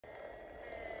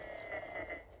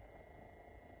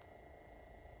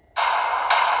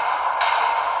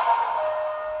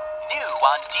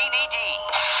on DVD.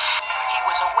 He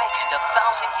was awakened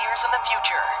 1,000 years in the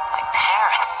future. My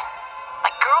parents. My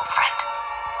girlfriend.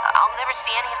 I'll never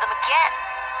see any of them again.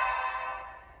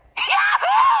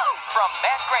 Yahoo! From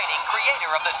Matt Groening,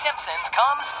 creator of The Simpsons,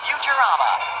 comes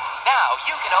Futurama. Now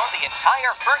you can own the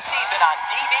entire first season on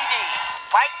DVD.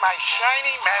 Bite my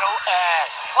shiny metal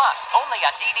ass. Plus, only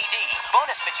on DVD,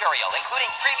 bonus material including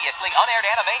previously unaired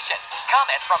animation,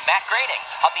 comments from Matt Groening,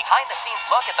 a behind-the-scenes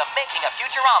look at the making of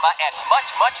Futurama, and much,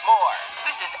 much more.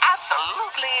 This is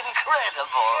absolutely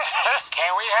incredible.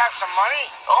 Can we have some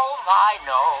money? Oh my,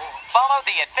 no. Follow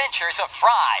the adventures of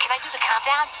Fry. Can I do the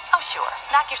countdown? Oh, sure.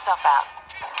 Knock yourself out.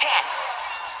 10,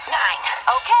 9.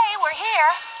 Okay, we're here.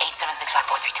 8, 7, 6, 5,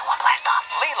 4, 3, 2, 1, blast off.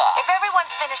 Leela. If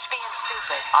everyone's finished being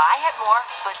stupid. I had more,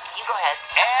 but you go ahead.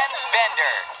 And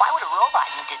Bender. Why would a robot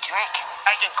need to drink?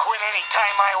 I can quit any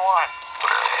time I want.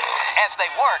 As they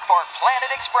work for Planet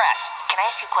Express. Can I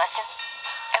ask you a question?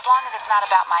 As long as it's not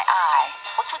about my eye.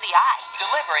 What's with the eye?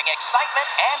 Delivering excitement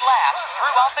and laughs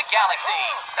throughout the galaxy.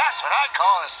 That's what I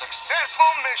call a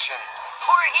successful mission.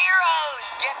 We're heroes!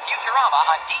 Get Futurama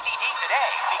on DVD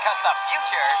today because the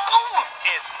future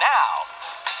is now.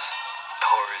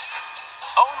 Tourist.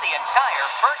 Own the entire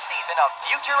first season of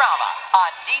Futurama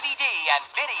on DVD and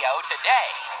video today.